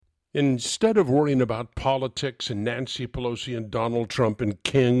Instead of worrying about politics and Nancy Pelosi and Donald Trump and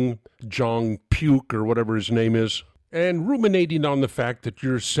King Jong Puke or whatever his name is, and ruminating on the fact that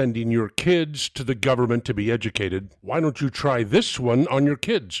you're sending your kids to the government to be educated, why don't you try this one on your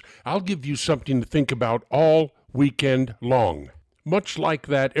kids? I'll give you something to think about all weekend long. Much like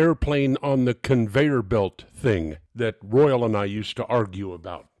that airplane on the conveyor belt thing that Royal and I used to argue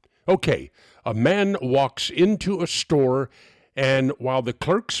about. Okay, a man walks into a store, and while the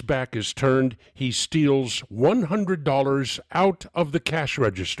clerk's back is turned, he steals $100 out of the cash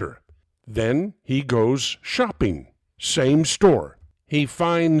register. Then he goes shopping. Same store. He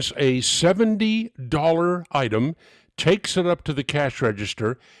finds a $70 item, takes it up to the cash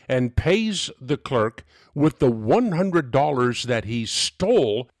register, and pays the clerk with the $100 that he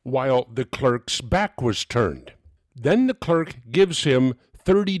stole while the clerk's back was turned. Then the clerk gives him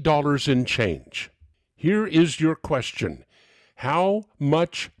 $30 in change. Here is your question. How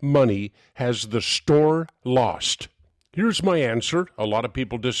much money has the store lost? Here's my answer. A lot of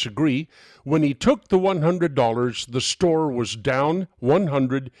people disagree. When he took the $100, the store was down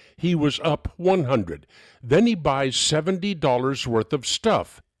 $100. He was up $100. Then he buys $70 worth of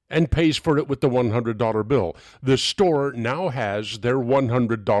stuff and pays for it with the $100 bill. The store now has their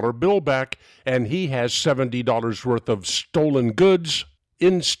 $100 bill back, and he has $70 worth of stolen goods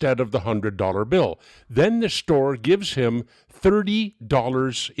instead of the $100 bill. Then the store gives him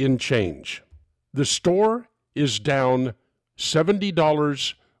 $30 in change. The store is down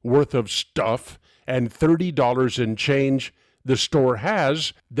 $70 worth of stuff and $30 in change. The store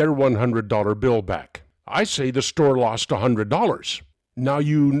has their $100 bill back. I say the store lost $100. Now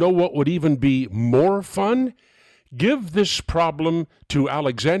you know what would even be more fun? Give this problem to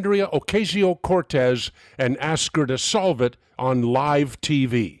Alexandria Ocasio-Cortez and ask her to solve it on live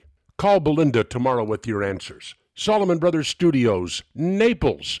TV. Call Belinda tomorrow with your answers. Solomon Brothers Studios,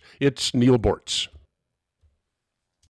 Naples. It's Neil Bortz.